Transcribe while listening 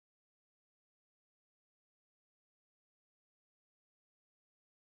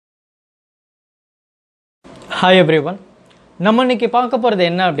Hi everyone. நம்ம இன்னைக்கு பார்க்க போறது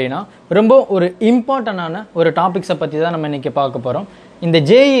என்ன அப்படினா ரொம்ப ஒரு இம்பார்ட்டன்ட்டான ஒரு டாபிக்ஸை பத்தி தான் நம்ம இன்னைக்கு பார்க்க போறோம். இந்த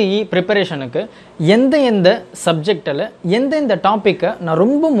JEE பிரிப்பரேஷனுக்கு எந்த சப்ஜெக்ட்ல எந்த டாபிக்கை நான்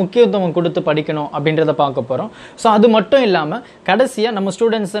ரொம்ப முக்கியத்துவம் கொடுத்து படிக்கணும் அப்படின்றத பார்க்க போறோம். சோ அது மட்டும் இல்லாம கடைசியா நம்ம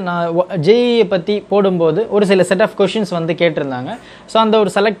ஸ்டூடண்ட்ஸ் நான் JEE பத்தி போடும்போது ஒரு சில செட் ஆஃப் क्वेश्चंस வந்து கேட்டிருந்தாங்க. சோ அந்த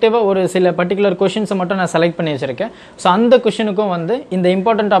ஒரு செலக்டிவா ஒரு சில பர்టిక్యులர் क्वेश्चंस மட்டும் நான் செலக்ட் பண்ணி வச்சிருக்கேன். சோ அந்த क्वेश्चनக்கும் வந்து இந்த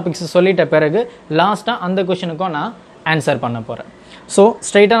இம்பார்ட்டன்ட் டாபிக்ஸ் சொல்லிட்ட பிறகு லாஸ்டா அந்த क्वेश्चनக்கும் நான் ஆன்சர் பண்ண போறேன். சோ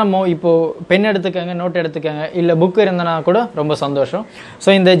ஸ்ட்ரைட்டா நம்ம இப்போ பென் எடுத்துக்கங்க, நோட் எடுத்துக்கங்க, இல்ல புக் இருந்தா கூட ரொம்ப சந்தோஷம். சோ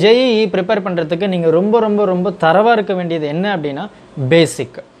இந்த JEE ப்ரிப்பேர் பண்றதுக்கு நீங்க ரொம்ப தரவா இருக்க வேண்டியது என்ன அப்படினா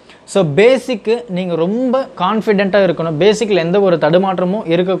பேசிக். சோ பேசிக் நீங்க ரொம்ப கான்ஃபிடென்ட்டா இருக்கணும். பேசிக்ல எந்த ஒரு தடுமாற்றமும்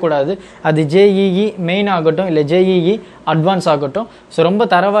இருக்க கூடாது. அது JEE மெயின் ஆகட்டும் இல்ல JEE அட்வான்ஸ் ஆகட்டும். சோ ரொம்ப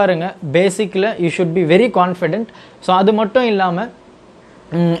தரவா இருங்க. பேசிக்ல you should be very confident. So அது மட்டும் இல்லாம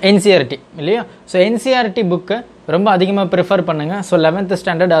NCERT இல்லையா? சோ NCERT புக் ரொம்ப அதிகமா பிரெஃபர் பண்ணுங்க. சோ 11th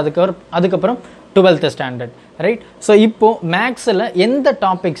ஸ்டாண்டர்ட் அதுக்கப்புறம் 12th ஸ்டாண்டர்ட், ரைட்? சோ இப்போ மேக்ஸ்ல எந்த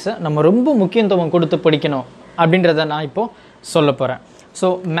டாபிக்ஸ் நம்ம ரொம்ப முக்கியத்துவம் கொடுத்து படிக்கணும் அப்படின்றத நான் இப்போ சொல்ல போறேன். சோ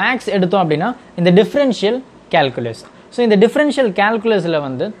மேக்ஸ் எடுத்தோம் அப்படினா இந்த டிஃபரன்ஷியல் கால்குலஸ். சோ இந்த டிஃபரன்ஷியல் கால்குலஸ்ல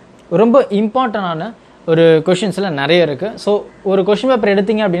வந்து ரொம்ப இம்பார்ட்டன்ட்டான ஒரு क्वेश्चंसல நிறைய இருக்கு. சோ ஒரு क्वेश्चन பேப்பர்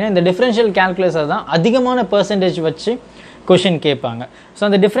எடுத்தீங்க அப்படினா இந்த டிஃபரன்ஷியல் கால்குலஸை தான் அதிகமான பெர்சன்டேஜ் வச்சு क्वेश्चन கேட்பாங்க. சோ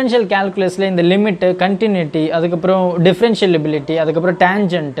அந்த டிஃபரன்ஷியல் கால்குலஸ்ல இந்த லிமிட், கண்டினியூட்டி, அதுக்கப்புறம் டிஃபரன்ஷியபிலிட்டி, அதுக்கப்புறம்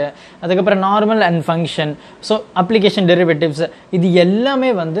டான்ஜென்ட், அதுக்கப்புறம் normal and function, so application derivatives, இது எல்லாமே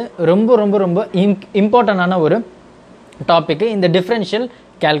வந்து ரொம்ப இம்பார்ட்டன்ட்டான ஒரு டாபிக் இந்த டிஃபரன்ஷியல்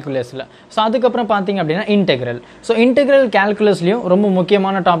கால்குலஸ்ல. சோ அதுக்கப்புறம் பாத்தீங்க அப்படினா இன்டெக்ரல். சோ இன்டெக்ரல் கால்குலஸ்லயும் ரொம்ப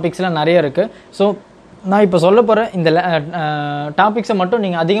முக்கியமான டாபிக்ஸ்லாம் நிறைய இருக்கு. சோ நான் இப்போ சொல்ல போற இந்த டாபிக்ஸை மட்டும்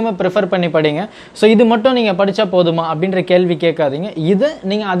நீங்க அதிகமா ப்ரிஃபர் பண்ணி படிங்க. சோ இது மட்டும் நீங்க படிச்சா போதுமா அப்படின்ற கேள்வி கேட்காதீங்க. இது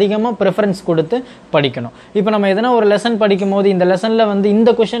நீங்க அதிகமா ப்ரிஃபரன்ஸ் கொடுத்து படிக்கணும். இப்போ நம்ம எதனா ஒரு லெசன் படிக்கும் போது இந்த லெசன்ல வந்து இந்த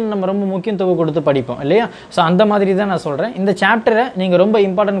क्वेश्चन நம்ம ரொம்ப முக்கியத்துவம் கொடுத்து படிப்போம் இல்லையா? சோ அந்த மாதிரி தான் நான் சொல்றேன். இந்த சாப்டரை நீங்க ரொம்ப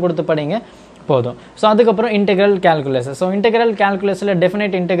இம்பார்ட்டன்ட் கொடுத்து படிங்க போதும். சோ அதுக்கப்புறம் integral calculus. So integral கால்குலஸ்ல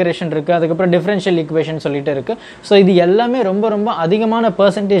definite integration இருக்கு, அதுக்கப்புறம் டிஃபரன்ஷியல் ஈக்குவேஷன் சொல்லிட்டு இருக்கு. சோ இது எல்லாமே ரொம்ப அதிகமான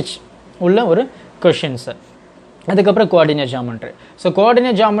பெர்சன்டேஜ் உள்ள ஒரு क्वेश्चंस. அதுக்கப்புறம் coordinate geometry. So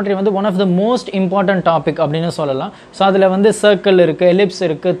coordinate geometry வந்து one of the most important topic அப்படின்னு சொல்லலாம். சோ அதுல வந்து சர்க்கிள் இருக்கு, எலிப்ஸ்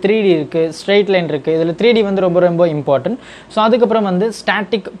இருக்கு, 3D இருக்கு, ஸ்ட்ரெயிட் லைன் இருக்கு. இதுல 3D வந்து ரொம்ப இம்பார்ட்டன்ட். சோ அதுக்கப்புறம் வந்து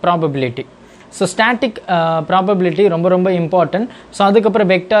static probability. So static probability ரொம்ப இம்பார்ட்டன்ட். ஸோ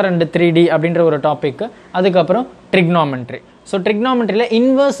அதுக்கப்புறம் வெக்டார் அண்ட் 3D அப்படின்ற ஒரு டாபிக். அதுக்கப்புறம் ட்ரிக்னாமெட்ரி. ஸோ ட்ரிக்னாமெட்ரியில்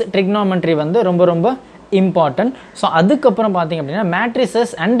இன்வர்ஸ் ட்ரிக்னாமெட்ரி வந்து ரொம்ப இம்பார்ட்டன்ட். ஸோ அதுக்கப்புறம் பார்த்தீங்க அப்படின்னா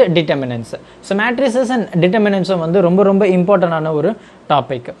matrices and determinants. So matrices and டிட்டர்மினன்ஸும் வந்து ரொம்ப இம்பார்ட்டன்டான ஒரு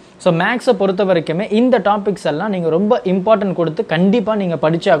டாபிக். ஸோ மேக்ஸை பொறுத்த வரைக்குமே இந்த டாபிக்ஸ் எல்லாம் நீங்கள் ரொம்ப இம்பார்ட்டன்ட் கொடுத்து கண்டிப்பாக நீங்கள்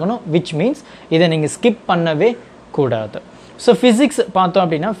படிச்சாகணும். விச் மீன்ஸ் இதை நீங்கள் ஸ்கிப் பண்ணவே கூடாது. ஸோ ஃபிசிக்ஸ் பார்த்தோம்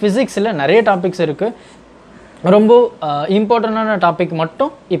அப்படின்னா ஃபிசிக்ஸில் நிறைய டாபிக்ஸ் இருக்குது. ரொம்ப இம்பார்ட்டன்டான டாபிக் மட்டும்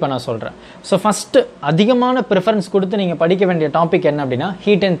இப்போ நான் சொல்கிறேன். ஸோ ஃபஸ்ட்டு அதிகமான ப்ரிஃபரன்ஸ் கொடுத்து நீங்கள் படிக்க வேண்டிய டாபிக் என்ன அப்படின்னா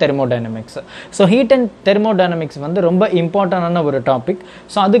heat and thermodynamics. So heat and thermodynamics வந்து ரொம்ப இம்பார்ட்டன்டான ஒரு டாபிக்.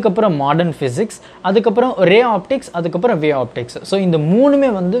 ஸோ அதுக்கப்புறம் மாடர்ன் ஃபிசிக்ஸ், அதுக்கப்புறம் ரே ஆப்டிக்ஸ், அதுக்கப்புறம் வே ஆப்டிக்ஸ். ஸோ இந்த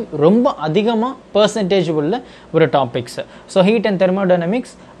மூணுமே வந்து ரொம்ப அதிகமாக பெர்சன்டேஜ் உள்ள ஒரு topics. So heat and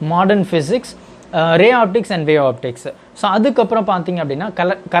thermodynamics, modern physics, ray optics and way optics. So அதுக்கப்புறம் பார்த்தீங்க அப்படின்னா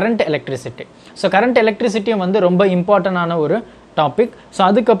கரண்ட் எலக்ட்ரிசிட்டி. ஸோ கரண்ட் எலக்ட்ரிசிட்டியும் வந்து ரொம்ப இம்பார்ட்டன்டான ஒரு டாபிக். ஸோ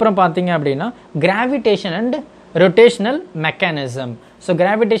அதுக்கப்புறம் பார்த்தீங்க அப்படின்னா gravitation and rotational mechanism. So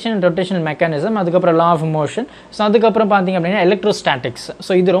gravitation and rotational mechanism, அதுக்கப்புறம் லா ஆஃப் மோஷன். ஸோ அதுக்கப்புறம் பார்த்தீங்க அப்படின்னா எலக்ட்ரோஸ்டாட்டிக்ஸ்.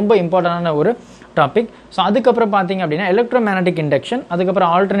 ஸோ இது ரொம்ப இம்பார்ட்டன்டான ஒரு டாபிக். ஸோ அதுக்கப்புறம் பார்த்தீங்க அப்படின்னா எலக்ட்ரோமேக்னெட்டிக் இண்டக்ஷன்,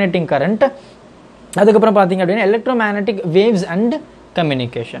 அதுக்கப்புறம் ஆல்டர்னேட்டிங் கரண்ட், அதுக்கப்புறம் பார்த்தீங்க அப்படின்னா electromagnetic waves and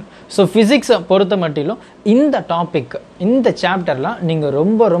communication. So ஃபிசிக்ஸை பொறுத்த மட்டிலும் இந்த டாபிக் இந்த சாப்டர்லாம் நீங்கள்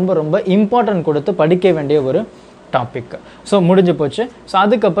ரொம்ப இம்பார்ட்டன்ட் கொடுத்து படிக்க வேண்டிய ஒரு டாபிக். ஸோ முடிஞ்சு போச்சு. ஸோ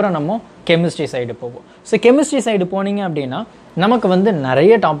அதுக்கப்புறம் நம்ம கெமிஸ்ட்ரி சைடு போவோம். ஸோ கெமிஸ்ட்ரி சைடு போனீங்க அப்படின்னா நமக்கு வந்து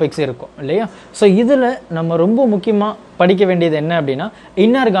நிறைய டாபிக்ஸ் இருக்கும் இல்லையா? ஸோ இதில் நம்ம ரொம்ப முக்கியமாக படிக்க வேண்டியது என்ன அப்படின்னா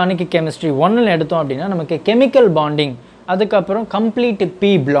இன்ஆர்கானிக் கெமிஸ்ட்ரி 1 எடுத்தோம் அப்படின்னா நமக்கு கெமிக்கல் பாண்டிங், அதுக்கப்புறம் கம்ப்ளீட்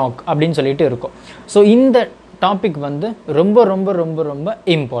பி பிளாக் அப்படின்னு சொல்லிட்டு இருக்கும். ஸோ இந்த டாபிக் வந்து ரொம்ப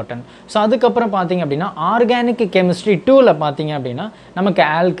இம்பார்ட்டன்ட். ஸோ அதுக்கப்புறம் பார்த்தீங்க அப்படின்னா ஆர்கானிக் கெமிஸ்ட்ரி 2ல் பார்த்தீங்க அப்படின்னா நமக்கு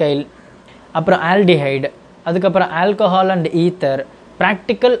ஆல்கைல், அப்புறம் ஆல்டிஹைடு, அதுக்கப்புறம் alcohol and ether,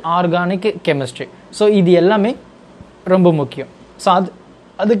 practical organic chemistry. So இது எல்லாமே ரொம்ப முக்கியம். ஸோ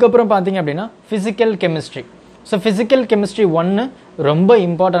அதுக்கப்புறம் பார்த்தீங்க அப்படின்னா physical chemistry. So physical chemistry 1 ரொம்ப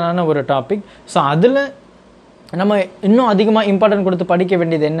இம்பார்ட்டன்டான ஒரு டாபிக். ஸோ அதில் நம்ம இன்னும் அதிகமாக இம்பார்ட்டன்ட் கொடுத்து படிக்க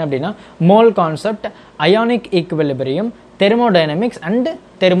வேண்டியது என்ன அப்படின்னா mole concept, ionic equilibrium, thermodynamics and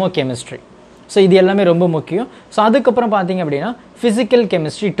தெர்மோகெமிஸ்ட்ரி. So இது எல்லாமே ரொம்ப முக்கியம். ஸோ அதுக்கப்புறம் பார்த்தீங்க அப்படின்னா ஃபிசிக்கல்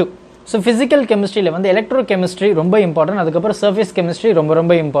கெமிஸ்ட்ரி 2. ஸோ ஃபிசிக்கல் கெமிஸ்ட்ரியில் வந்து எலக்ட்ரோ கெமிஸ்ட்ரி ரொம்ப இம்பார்ட்டன்ட், அதுக்கப்புறம் சர்ஃபேஸ் கெமிஸ்ட்ரி ரொம்ப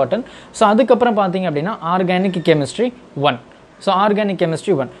ரொம்ப இம்பார்ட்டன்ட். ஸோ அதுக்கப்புறம் பார்த்தீங்க அப்படின்னா organic chemistry 1. So organic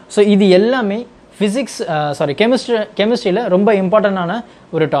chemistry 1. So இது எல்லாமே கெமிஸ்ட்ரியில் ரொம்ப இம்பார்ட்டண்டான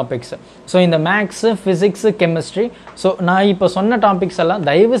ஒரு டாபிக்ஸ். ஸோ இந்த மேக்ஸு, ஃபிசிக்ஸு, கெமிஸ்ட்ரி, ஸோ நான் இப்போ சொன்ன டாபிக்ஸ் எல்லாம்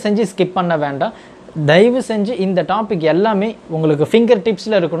தயவு செஞ்சு ஸ்கிப் பண்ண வேண்டாம். தயவு செஞ்சு இந்த டாபிக் எல்லாமே உங்களுக்கு ஃபிங்கர்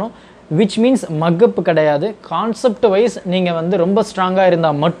டிப்ஸில் இருக்கணும். விச் மீன்ஸ் மக்கப் கிடையாது. கான்செப்ட் வைஸ் நீங்கள் வந்து ரொம்ப ஸ்ட்ராங்காக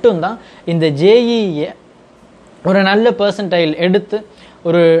இருந்தால் மட்டும்தான் இந்த ஜேஇஏ ஒரு நல்ல பெர்சன்டைல் எடுத்து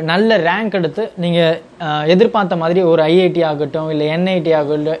ஒரு நல்ல ரேங்க் எடுத்து நீங்கள் எதிர்பார்த்த மாதிரி ஒரு ஐஐடி ஆகட்டும், இல்லை என்ஐடி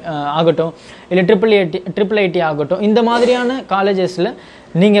ஆகட்டும், இல்லை ட்ரிபிள் ஐடி ஆகட்டும், இந்த மாதிரியான காலேஜஸில்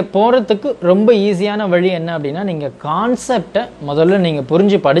நீங்கள் போகிறதுக்கு ரொம்ப ஈஸியான வழி என்ன அப்படின்னா, நீங்கள் கான்செப்டை முதல்ல நீங்கள்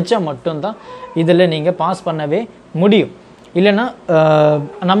புரிஞ்சு படித்தா மட்டும்தான் இதில் நீங்கள் பாஸ் பண்ணவே முடியும். இல்லைன்னா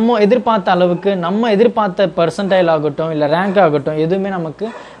நம்ம எதிர்பார்த்த அளவுக்கு, நம்ம எதிர்பார்த்த பர்சன்டைல் ஆகட்டும், இல்லை ரேங்க் ஆகட்டும், எதுவுமே நமக்கு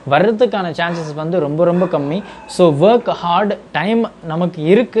வர்றதுக்கான சான்சஸ் வந்து ரொம்ப ரொம்ப கம்மி. ஸோ ஒர்க் ஹார்ட், டைம் நமக்கு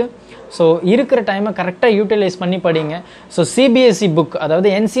இருக்குது. ஸோ இருக்கிற டைமை கரெக்டாக யூட்டிலைஸ் பண்ணி படிங்க. ஸோ சிபிஎஸ்சி புக், அதாவது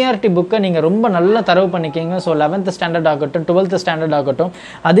என்சிஆர்டி புக்கை நீங்கள் ரொம்ப நல்லா தரவு பண்ணிக்கிங்க. ஸோ 11th ஸ்டாண்டர்ட் ஆகட்டும், 12th ஸ்டாண்டர்ட் ஆகட்டும்,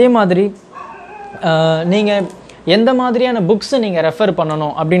 அதே மாதிரி நீங்கள் எந்த மாதிரியான புக்ஸை நீங்கள் ரெஃபர்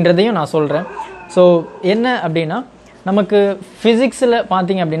பண்ணணும் அப்படின்றதையும் நான் சொல்கிறேன். ஸோ என்ன அப்படின்னா, நமக்கு ஃபிசிக்ஸில்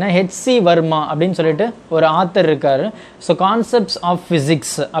பார்த்தீங்க அப்படின்னா ஹெச்சி வர்மா அப்படின்னு சொல்லிட்டு ஒரு ஆத்தர் இருக்கார். ஸோ கான்செப்ட்ஸ் ஆஃப்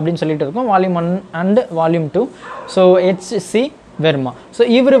ஃபிசிக்ஸ் அப்படின்னு சொல்லிட்டு இருக்கும், volume 1 and volume 2. So HC Verma. So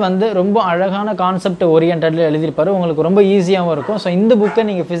இவர் வந்து ரொம்ப அழகான கான்செப்ட் ஓரியன்டில் எழுதியிருப்பார், உங்களுக்கு ரொம்ப ஈஸியாகவும் இருக்கும். ஸோ இந்த புக்கை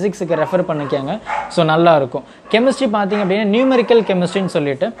நீங்கள் ஃபிசிக்ஸுக்கு ரெஃபர் பண்ணிக்கோங்க. ஸோ நல்லாயிருக்கும். கெமிஸ்ட்ரி பார்த்தீங்க அப்படின்னா நியூமெரிக்கல் கெமிஸ்ட்ரின்னு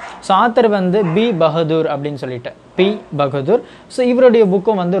சொல்லிட்டு, ஸோ ஆத்தர் வந்து பி பகதூர் அப்படின்னு சொல்லிட்டு, பி பகதூர். ஸோ இவருடைய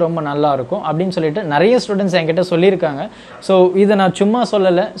புக்கும் வந்து ரொம்ப நல்லா இருக்கும் அப்படின்னு சொல்லிட்டு நிறைய ஸ்டூடெண்ட்ஸ் என்கிட்ட சொல்லியிருக்காங்க. ஸோ இதை நான் சும்மா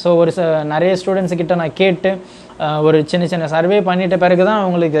சொல்லலை. ஸோ ஒரு நிறைய ஸ்டூடெண்ட்ஸ் கிட்ட நான் கேட்டு ஒரு சின்ன சர்வே பண்ணிட்ட பிறகு தான்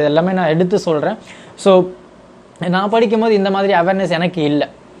அவங்களுக்கு எல்லாமே நான் எடுத்து சொல்கிறேன். ஸோ நான் படிக்கும்போது இந்த மாதிரி அவேர்னஸ் எனக்கு இல்லை.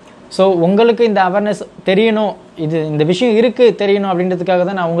 ஸோ உங்களுக்கு இந்த அவேர்னஸ் தெரியணும், இந்த விஷயம் இருக்குது தெரியணும் அப்படின்றதுக்காக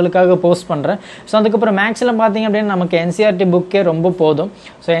தான் நான் உங்களுக்காக போஸ்ட் பண்ணுறேன். ஸோ அதுக்கப்புறம் மேக்ஸில் பார்த்தீங்க அப்படின்னா நமக்கு என்சிஆர்டி புக்கே ரொம்ப போதும்.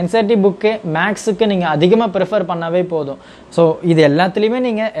 ஸோ என்சிஆர்டி புக்கே மேக்ஸுக்கு நீங்கள் அதிகமாக ப்ரிஃபர் பண்ணாவே போதும். ஸோ இது எல்லாத்துலேயுமே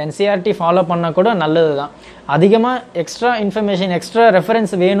நீங்கள் என்சிஆர்டி ஃபாலோ பண்ணால் கூட நல்லது தான். அதிகமாக எக்ஸ்ட்ரா இன்ஃபர்மேஷன், எக்ஸ்ட்ரா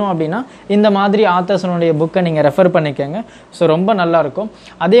ரெஃபரன்ஸ் வேணும் அப்படின்னா இந்த மாதிரி ஆத்தர்ஸனுடைய புக்கை நீங்கள் ரெஃபர் பண்ணிக்கோங்க. ஸோ ரொம்ப நல்லாயிருக்கும்.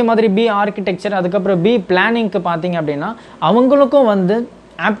 அதே மாதிரி பி ஆர்கிடெக்சர், அதுக்கப்புறம் பி பிளானிங்க்கு பார்த்தீங்க அப்படின்னா அவங்களுக்கும் வந்து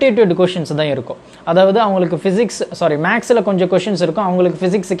ஆப்டிடியூட் கொஷின்ஸ் தான் இருக்கும். அதாவது அவங்களுக்கு மேக்ஸில் கொஞ்சம் கொஷின்ஸ் இருக்கும், அவங்களுக்கு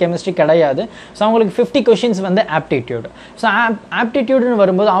ஃபிசிக்ஸ் கெமிஸ்ட்ரி கிடையாது. ஸோ அவங்களுக்கு 50 கொஷின்ஸ் வந்து ஆப்டிடியூட். ஸோ ஆப்டிடியூட்னு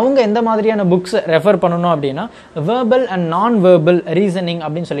வரும்போது அவங்க எந்த மாதிரியான புக்ஸ் ரெஃபர் பண்ணணும் அப்படின்னா வேர்பல் அண்ட் நான் வேர்பல் ரீசனிங்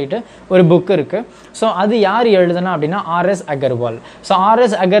அப்படின்னு சொல்லிட்டு ஒரு புக் இருக்குது. ஸோ அது யார் எழுதுனா அப்படின்னா RS Agarwal. So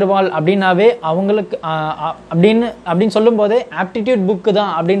RS Agarwal அப்படின்னாவே அவங்களுக்கு அப்படின்னு சொல்லும்போதே ஆப்டிடியூட் புக்கு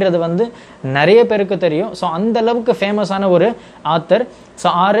தான் அப்படின்றது வந்து நிறைய பேருக்கு தெரியும். ஸோ அந்த அளவுக்கு ஃபேமஸான ஒரு ஆத்தர். ஸோ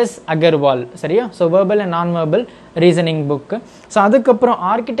ஆர்எஸ் அகர்வால், சரியா? ஸோ வேர்பல் அண்ட் நான் வேர்பல் ரீசனிங் புக்கு. ஸோ அதுக்கப்புறம்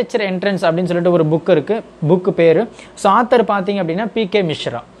ஆர்கிடெக்சர் என்ட்ரன்ஸ் அப்படின்னு சொல்லிட்டு ஒரு புக் இருக்குது, புக்கு பேர். ஸோ ஆத்தர் பார்த்தீங்க அப்படின்னா பிகே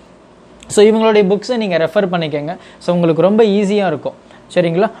மிஸ்ரா. ஸோ இவங்களுடைய புக்ஸை நீங்கள் ரெஃபர் பண்ணிக்கோங்க. ஸோ உங்களுக்கு ரொம்ப ஈஸியாக இருக்கும்,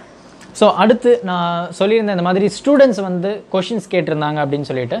 சரிங்களா? ஸோ அடுத்து நான் சொல்லியிருந்தேன் இந்த மாதிரி ஸ்டூடெண்ட்ஸ் வந்து கொஷின்ஸ் கேட்டிருந்தாங்க அப்படின்னு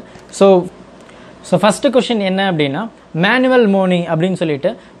சொல்லிட்டு. ஸோ ஃபஸ்ட்டு கொஷின் என்ன அப்படின்னா மேனுவல் மோனி அப்படின்னு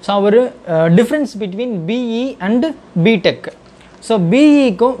சொல்லிட்டு, ஸோ ஒரு difference between BE and BTech. So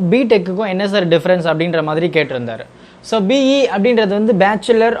பிஇக்கும் பிடெக்குக்கும் என்ன சார் டிஃப்ரென்ஸ் அப்படின்ற மாதிரி கேட்டிருந்தாரு. ஸோ பிஇ அப்படின்றது வந்து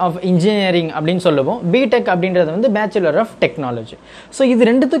பேச்சுலர் ஆஃப் இன்ஜினியரிங் அப்படின்னு சொல்லுவோம், பிடெக் அப்படின்றது வந்து பேச்சுலர் ஆஃப் டெக்னாலஜி. ஸோ இது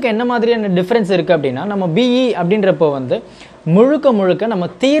ரெண்டுத்துக்கும் என்ன மாதிரியான டிஃப்ரென்ஸ் இருக்குது அப்படின்னா, நம்ம பிஇ அப்படின்றப்போ வந்து முழுக்க நம்ம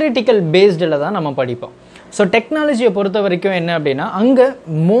தியரிட்டிக்கல் பேஸ்டில் தான் நம்ம படிப்போம். ஸோ டெக்னாலஜியை பொறுத்த வரைக்கும் என்ன அப்படின்னா அங்கே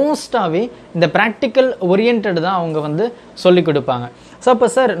மோஸ்டாகவே இந்த ப்ராக்டிக்கல் ஓரியன்ட் தான் அவங்க வந்து சொல்லிக் கொடுப்பாங்க. ஸோ அப்போ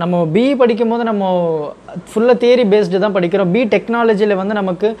சார் நம்ம பிஇ படிக்கும் போது நம்ம ஃபுல்லாக தியரி பேஸ்டு தான் படிக்கிறோம், பி டெக்னாலஜியில் வந்து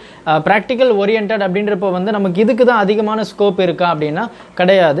நமக்கு ப்ராக்டிக்கல் ஓரியன்ட் அப்படின்றப்போ வந்து நமக்கு இதுக்கு தான் அதிகமான ஸ்கோப் இருக்கா அப்படின்னா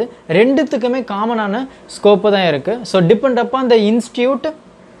கிடையாது. ரெண்டுத்துக்குமே காமனான ஸ்கோப்பு தான் இருக்குது. ஸோ டிபெண்ட் அப்பான் அந்த இன்ஸ்டியூட்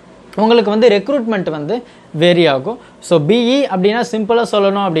உங்களுக்கு வந்து ரெக்ரூட்மெண்ட் வந்து வேரி ஆகும். ஸோ பிஇ அப்படின்னா சிம்பிளாக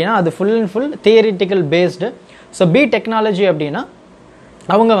சொல்லணும் அப்படின்னா அது full and full theoretical based. So B technology அப்படின்னா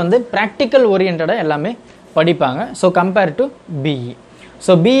அவங்க வந்து ப்ராக்டிக்கல் ஓரியன்டாக எல்லாமே படிப்பாங்க. So compare to BE.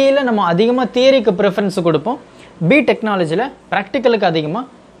 So பிஇயில் நம்ம அதிகமாக தியரிக்கு ப்ரிஃபரன்ஸ் கொடுப்போம், பி டெக்னாலஜியில் ப்ராக்டிக்கலுக்கு அதிகமாக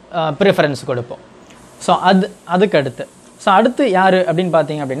ப்ரிஃபரன்ஸ் கொடுப்போம். ஸோ அதுக்கு அடுத்து அடுத்து யார் அப்படின்னு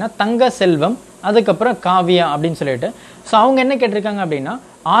பார்த்தீங்க அப்படின்னா தங்க செல்வம், அதுக்கப்புறம் காவியா அப்படின்னு சொல்லிட்டு. ஸோ அவங்க என்ன கேட்டிருக்காங்க அப்படின்னா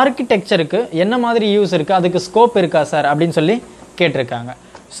ஆர்கிடெக்சருக்கு என்ன மாதிரி யூஸ் இருக்குது, அதுக்கு ஸ்கோப் இருக்கா சார் அப்படின்னு சொல்லி கேட்டிருக்காங்க.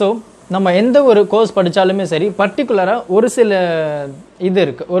 ஸோ நம்ம எந்த ஒரு கோர்ஸ் படித்தாலுமே சரி பர்டிகுலராக ஒரு சில இது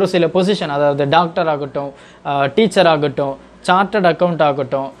இருக்குது, ஒரு சில பொசிஷன், அதாவது டாக்டர் ஆகட்டும், டீச்சர் ஆகட்டும், சார்ட்டர்ட் அக்கௌண்ட்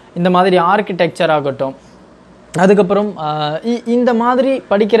ஆகட்டும், இந்த மாதிரி ஆர்கிடெக்சர் ஆகட்டும், அதுக்கப்புறம் இந்த மாதிரி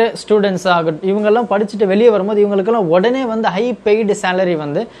படிக்கிற ஸ்டூடெண்ட்ஸ் ஆகட்டும், இவங்கெல்லாம் படிச்சுட்டு வெளியே வரும்போது இவங்களுக்கெல்லாம் உடனே வந்து ஹை பெய்டு சேலரி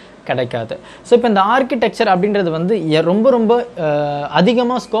வந்து கிடைக்காது. ஸோ இப்போ இந்த ஆர்கிடெக்சர் அப்படின்றது வந்து ரொம்ப ரொம்ப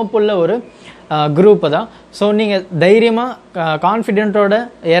அதிகமாக ஸ்கோப் உள்ள ஒரு குரூப்பு தான். ஸோ நீங்கள் தைரியமாக கான்ஃபிடென்ட்டோட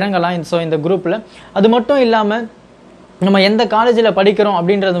இறங்கலாம். ஸோ இந்த குரூப்பில் அது மட்டும் இல்லாமல் நம்ம எந்த காலேஜில் படிக்கிறோம்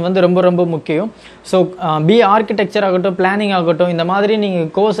அப்படின்றது வந்து ரொம்ப ரொம்ப முக்கியம். ஸோ ஆர்கிடெக்சர் ஆகட்டும், பிளானிங் ஆகட்டும், இந்த மாதிரி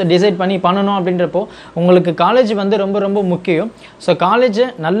நீங்கள் கோர்ஸை டிசைட் பண்ணி பண்ணணும் அப்படின்றப்போ உங்களுக்கு காலேஜ் வந்து ரொம்ப ரொம்ப முக்கியம். ஸோ காலேஜை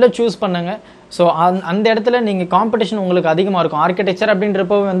நல்லா சூஸ் பண்ணுங்கள். ஸோ அந்த இடத்துல நீங்கள் காம்படிஷன் உங்களுக்கு அதிகமாக இருக்கும். ஆர்கிடெக்சர்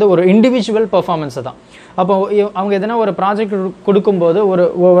அப்படின்றப்போ வந்து ஒரு இண்டிவிஜுவல் பெர்ஃபார்மன்ஸு தான். அப்போ அவங்க எதனா ஒரு ப்ராஜெக்ட் கொடுக்கும்போது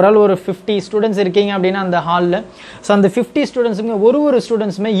ஓவரால் ஒரு 50 ஸ்டூடெண்ட்ஸ் இருக்கீங்க அப்படின்னா அந்த ஹாலில், ஸோ அந்த 50 ஸ்டூடெண்ட்ஸுமே ஒரு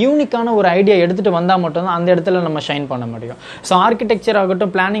ஸ்டூடெண்ட்ஸுமே யூனிக்கான ஒரு ஐடியா எடுத்துகிட்டு வந்தால் மட்டும்தான் அந்த இடத்துல நம்ம ஷைன் பண்ண முடியும். ஸோ ஆர்கிடெக்சர்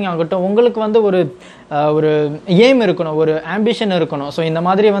ஆகட்டும், பிளானிங் ஆகட்டும், உங்களுக்கு வந்து ஒரு எய்ம் இருக்கணும், ஒரு ஆம்பிஷன் இருக்கணும். ஸோ இந்த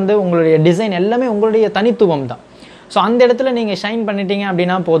மாதிரி வந்து உங்களுடைய டிசைன் எல்லாமே உங்களுடைய தனித்துவம் தான். ஸோ அந்த இடத்துல நீங்கள் ஷைன் பண்ணிட்டீங்க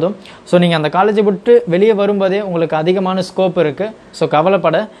அப்படின்னா போதும். ஸோ நீங்கள் அந்த காலேஜை விட்டு வெளியே வரும்போதே உங்களுக்கு அதிகமான ஸ்கோப் இருக்குது. ஸோ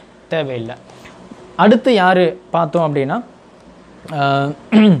கவலைப்பட தேவையில்லை. அடுத்து யார் பார்த்தோம் அப்படின்னா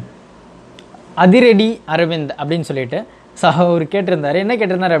அதிரெடி அரவிந்த் அப்படின்னு சொல்லிட்டு அவர் கேட்டிருந்தார். என்ன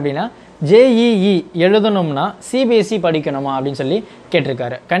கேட்டிருந்தார் அப்படின்னா, JEE எழுதணும்னா CBSE படிக்கணுமா அப்படின்னு சொல்லி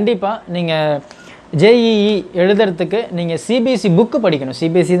கேட்டிருக்காரு. கண்டிப்பாக நீங்கள் JEE எழுதுறதுக்கு நீங்கள் CBSE புக்கு படிக்கணும்.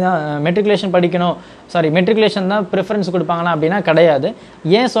 CBSE தான் மெட்ரிகுலேஷன் படிக்கணும், மெட்ரிகுலேஷன் தான் ப்ரிஃபரன்ஸ் கொடுப்பாங்களா அப்படின்னா கிடையாது.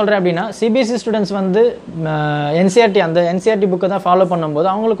 ஏன் சொல்கிறேன் அப்படின்னா, CBSE ஸ்டூடெண்ட்ஸ் வந்து அந்த NCERT புக்கை தான் ஃபாலோ பண்ணும்போது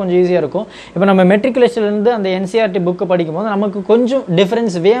அவங்களுக்கு கொஞ்சம் ஈஸியாக இருக்கும். இப்போ நம்ம மெட்ரிகுலேஷன்லேருந்து அந்த NCERT புக்கு படிக்கும்போது நமக்கு கொஞ்சம்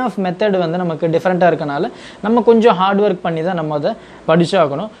டிஃப்ரென்ஸ், வே ஆஃப் மெத்தட் வந்து நமக்கு டிஃப்ரெண்ட்டாக இருக்கனால நம்ம கொஞ்சம் ஹார்ட் ஒர்க் பண்ணி தான் நம்ம அதை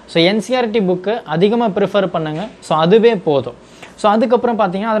படிச்சாகணும். ஸோ NCERT புக்கு அதிகமாக ப்ரிஃபர் பண்ணுங்கள். ஸோ அதுவே போதும். ஸோ அதுக்கப்புறம்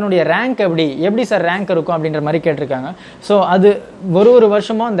பார்த்தீங்கன்னா அதனுடைய ரேங்க் எப்படி சார் ரேங்க் இருக்கும் அப்படின்ற மாதிரி கேட்டிருக்காங்க. ஸோ அது ஒரு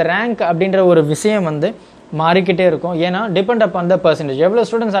வருஷமும் அந்த ரேங்க் அப்படின்ற ஒரு விஷயம் வந்து மாறிக்கிட்டே இருக்கும். ஏன்னா depend up on the percentage, எவ்வளோ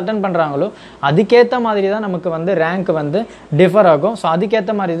ஸ்டூடெண்ட்ஸ் அட்டன் பண்ணுறாங்களோ அதுக்கேற்ற மாதிரி தான் நமக்கு வந்து ரேங்க் வந்து டிஃபர் ஆகும். ஸோ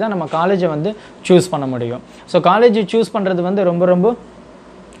அதுக்கேற்ற மாதிரி தான் நம்ம காலேஜை வந்து சூஸ் பண்ண முடியும். ஸோ காலேஜ் சூஸ் பண்ணுறது வந்து ரொம்ப ரொம்ப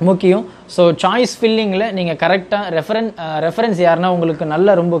முக்கியம். ஸோ சாய்ஸ் ஃபில்லிங்கில் நீங்கள் கரெக்டாக ரெஃபரன்ஸ் யாருன்னா உங்களுக்கு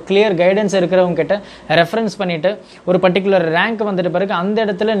நல்ல ரொம்ப கிளியர் கைடன்ஸ் இருக்கிறவங்க கிட்ட ரெஃபரன்ஸ் பண்ணிவிட்டு ஒரு பர்டிகுலர் ரேங்க் வந்துட்டு பிறகு அந்த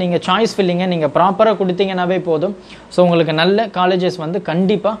இடத்துல நீங்கள் சாய்ஸ் ஃபில்லிங்கை நீங்கள் ப்ராப்பராக கொடுத்தீங்கன்னாவே போதும். ஸோ உங்களுக்கு நல்ல காலேஜஸ் வந்து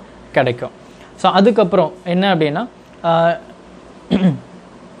கண்டிப்பாக கிடைக்கும். ஸோ அதுக்கப்புறம் என்ன அப்படின்னா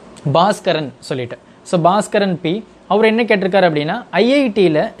பாஸ்கரன் சொல்லிட்டு, ஸோ பாஸ்கரன் P அவர் என்ன கேட்டிருக்காரு அப்படின்னா,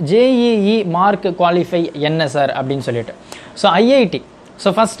 IITயில் JEE மார்க் குவாலிஃபை என்ன சார் அப்படின்னு சொல்லிட்டு. ஸோ IIT, ஸோ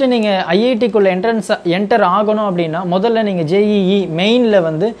ஃபஸ்ட்டு நீங்கள் IITக்குள்ளே என்டர் ஆகணும் அப்படின்னா முதல்ல நீங்கள் JEE மெயினில்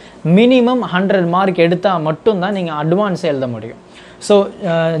வந்து மினிமம் 100 மார்க் எடுத்தால் மட்டும்தான் நீங்கள் அட்வான்ஸ் எழுத முடியும். ஸோ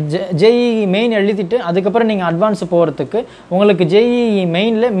JEE மெயின் எழுதிட்டு அதுக்கப்புறம் நீங்கள் அட்வான்ஸ் போகிறதுக்கு உங்களுக்கு JEE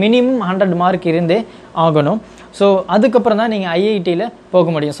மெயினில் மினிமம் 100 மார்க் இருந்தே ஆகணும். ஸோ அதுக்கப்புறம் தான் நீங்கள் IITயில் போக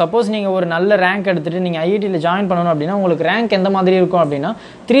முடியும். சப்போஸ் நீங்கள் ஒரு நல்ல ரேங்க் எடுத்துகிட்டு நீங்கள் IITயில் ஜாயின் பண்ணணும் அப்படின்னா உங்களுக்கு ரேங்க் எந்த மாதிரி இருக்கும் அப்படின்னா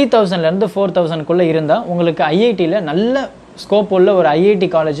 3000லேருந்து 4000க்குள்ளே இருந்தால் உங்களுக்கு IITயில் நல்ல ஸ்கோப் உள்ள ஒரு IIT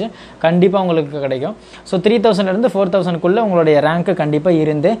காலேஜ் கண்டிப்பாக உங்களுக்கு கிடைக்கும். ஸோ 3000லேருந்து 4000க்குள்ளே உங்களுடைய ரேங்க்கு கண்டிப்பாக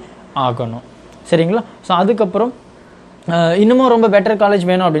இருந்தே ஆகணும். சரிங்களா? ஸோ அதுக்கப்புறம் இன்னமும் ரொம்ப பெட்டர் காலேஜ்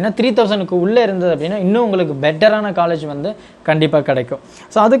வேணும் அப்படின்னா 3000க்கு உள்ளே இருந்தது அப்படின்னா இன்னும் உங்களுக்கு பெட்டரான காலேஜ் வந்து கண்டிப்பாக கிடைக்கும்.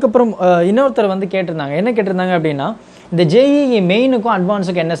 ஸோ அதுக்கப்புறம் இன்னொருத்தர் வந்து கேட்டிருந்தாங்க. என்ன கேட்டிருந்தாங்க அப்படின்னா, இந்த JEE மெயினுக்கும்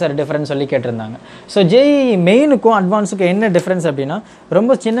அட்வான்ஸுக்கும் என்ன சார் டிஃப்ரென்ஸ் சொல்லி கேட்டிருந்தாங்க. ஸோ JEE மெயினுக்கும் அட்வான்ஸுக்கும் என்ன டிஃப்ரென்ஸ் அப்படின்னா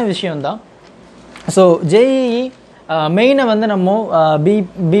ரொம்ப சின்ன விஷயம்தான். ஸோ JEE மெயினை வந்து நம்ம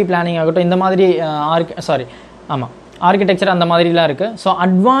பி பிளானிங் ஆகட்டும், இந்த மாதிரி ஆர்கிடெக்சர் அந்த மாதிரிலாம் இருக்குது. ஸோ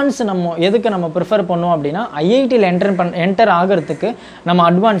அட்வான்ஸ் நம்ம எதுக்கு நம்ம ப்ரிஃபர் பண்ணோம் அப்படின்னா IITயில் என்டர் ஆகிறதுக்கு நம்ம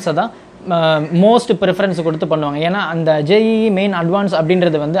அட்வான்ஸை தான் மோஸ்ட் ப்ரிஃபரன்ஸ் கொடுத்து பண்ணுவாங்க. ஏன்னா அந்த JEE மெயின் அட்வான்ஸ்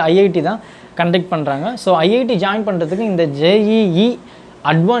அப்படின்றது வந்து IIT தான் கண்டக்ட் பண்ணுறாங்க. ஸோ IIT ஜாயின் பண்ணுறதுக்கு இந்த JEE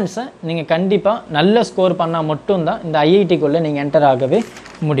அட்வான்ஸை நீங்கள் கண்டிப்பாக நல்ல ஸ்கோர் பண்ணால் மட்டும்தான் இந்த IITக்குள்ளே நீங்கள் என்டர் ஆகவே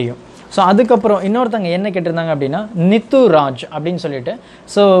முடியும். ஸோ அதுக்கப்புறம் இன்னொருத்தங்க என்ன கேட்டிருந்தாங்க அப்படின்னா நித்து ராஜ் அப்படின்னு சொல்லிட்டு.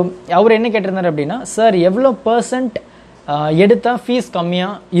 ஸோ அவர் என்ன கேட்டிருந்தார் அப்படின்னா, சார் எவ்வளோ % எடுத்தால் ஃபீஸ்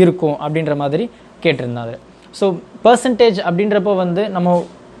கம்மியாக இருக்கும் அப்படின்ற மாதிரி கேட்டிருந்தாரு. ஸோ பர்சன்டேஜ் அப்படின்றப்போ வந்து நம்ம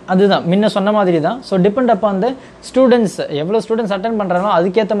அதுதான் முன்ன சொன்ன மாதிரி தான். ஸோ டிபெண்ட் அப்போ அந்த ஸ்டூடெண்ட்ஸ் எவ்வளோ ஸ்டூடெண்ட்ஸ் அட்டென்ட் பண்ணுறாங்களோ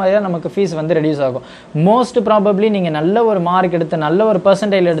அதுக்கேற்ற மாதிரி தான் நமக்கு ஃபீஸ் வந்து ரெடியூஸ் ஆகும். மோஸ்ட் ப்ராபப்ளி நீங்கள் நல்ல ஒரு மார்க் எடுத்து நல்ல ஒரு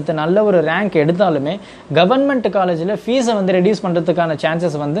பர்சன்டேஜ் எடுத்து நல்ல ஒரு ரேங்க் எடுத்தாலுமே கவர்மெண்ட் காலேஜில் ஃபீஸை வந்து ரெடியூஸ் பண்ணுறதுக்கான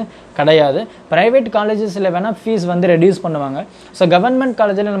சான்சஸ் வந்து கிடையாது. ப்ரைவேட் காலேஜஸில் வேணால் ஃபீஸ் வந்து ரெடியூஸ் பண்ணுவாங்க. ஸோ கவர்மெண்ட்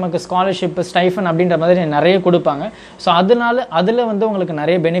காலேஜில் நமக்கு ஸ்காலர்ஷிப் ஸ்டைஃபன் அப்படின்ற மாதிரி நிறைய கொடுப்பாங்க. ஸோ அதில் வந்து உங்களுக்கு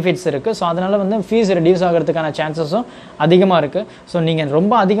நிறைய பெனிஃபிட்ஸ் இருக்குது. ஸோ அதனால் வந்து ஃபீஸ் ரெடியூஸ் ஆகிறதுக்கான சான்சஸும் அதிகமாக இருக்குது. ஸோ நீங்கள்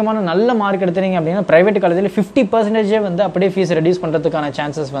ரொம்ப அதிகமான நல்ல மார்க் எடுத்துறீங்க அப்படின்னா ப்ரைவேட் காலேஜில் 50% வந்து அப்படியே ஃபீஸ் ரெடியூஸ் பண்ணுறதுக்கான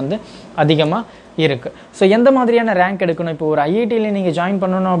சான்சஸ் வந்து அதிகமாக இருக்குது. ஸோ எந்த மாதிரியான ரேங்க் எடுக்கணும், இப்போ ஒரு ஐஐடியில் நீங்கள் ஜாயின்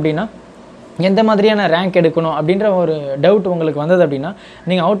பண்ணணும் அப்படின்னா எந்த மாதிரியான ரேங்க் எடுக்கணும் அப்படின்ற ஒரு டவுட் உங்களுக்கு வந்தது அப்படின்னா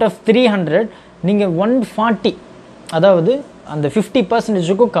நீங்கள் அவுட் ஆஃப் 300 நீங்கள் 140, அதாவது அந்த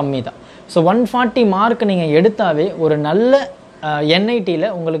 50%க்கும் கம்மி தான். ஸோ 140 மார்க் நீங்கள் எடுத்தாவே ஒரு நல்ல என்ஐடியில்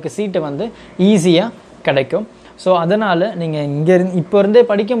உங்களுக்கு சீட்டு வந்து ஈஸியாக கிடைக்கும். ஸோ அதனால் நீங்கள் இப்போ இருந்தே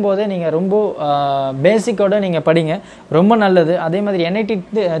படிக்கும் போதே நீங்கள் ரொம்ப பேசிக்கோடு நீங்கள் படிங்க, ரொம்ப நல்லது. அதே மாதிரி என்ஐடி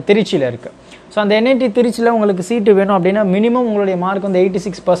திருச்சியில் இருக்குது. ஸோ அந்த என்ஐடி திருச்சியில் உங்களுக்கு சீட்டு வேணும் அப்படின்னா மினிமம் உங்களுடைய மார்க் வந்து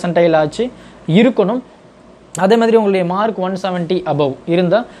 86% ஆச்சு இருக்கணும். அதே மாதிரி உங்களுடைய மார்க் 170 அபவ்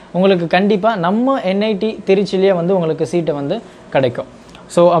இருந்தால் உங்களுக்கு கண்டிப்பாக நம்ம என்ஐடி திருச்சிலேயே வந்து உங்களுக்கு சீட்டு வந்து கிடைக்கும்.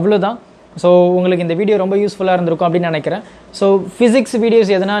 ஸோ அவ்வளோதான். ஸோ உங்களுக்கு இந்த வீடியோ ரொம்ப யூஸ்ஃபுல்லாக இருந்திருக்கும் அப்படின்னு நினைக்கிறேன். ஸோ ஃபிசிக்ஸ் வீடியோஸ்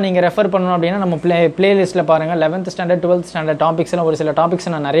எதனா நீங்கள் ரெஃபர் பண்ணணும் அப்படின்னா நம்ம பிளேலிஸ்ட்டில் பாருங்கள். 11th ஸ்டாண்டர்ட் 12th ஸ்டாண்டர்ட் டாபிக்ஸ்லாம் ஒரு சில டாபிக்ஸ்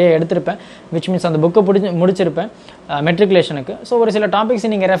நான் நிறைய எடுத்திருப்பேன். விச் மீன்ஸ் அந்த புக்கை முடிச்சிருப்பேன் மெட்ரிகுலேஷனுக்கு. ஸோ ஒரு சில டாபிக்ஸ்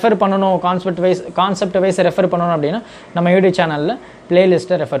நீங்கள் ரெஃபர் பண்ணணும், கான்செப்ட் வைஸ் ரெஃபர் பண்ணணும் அப்படின்னா நம்ம யூடியூப் சேனலில்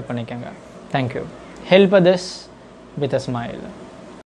பிளேலிஸ்ட்டை ரெஃபர் பண்ணிக்கோங்க. Thank you. Help others with a smile.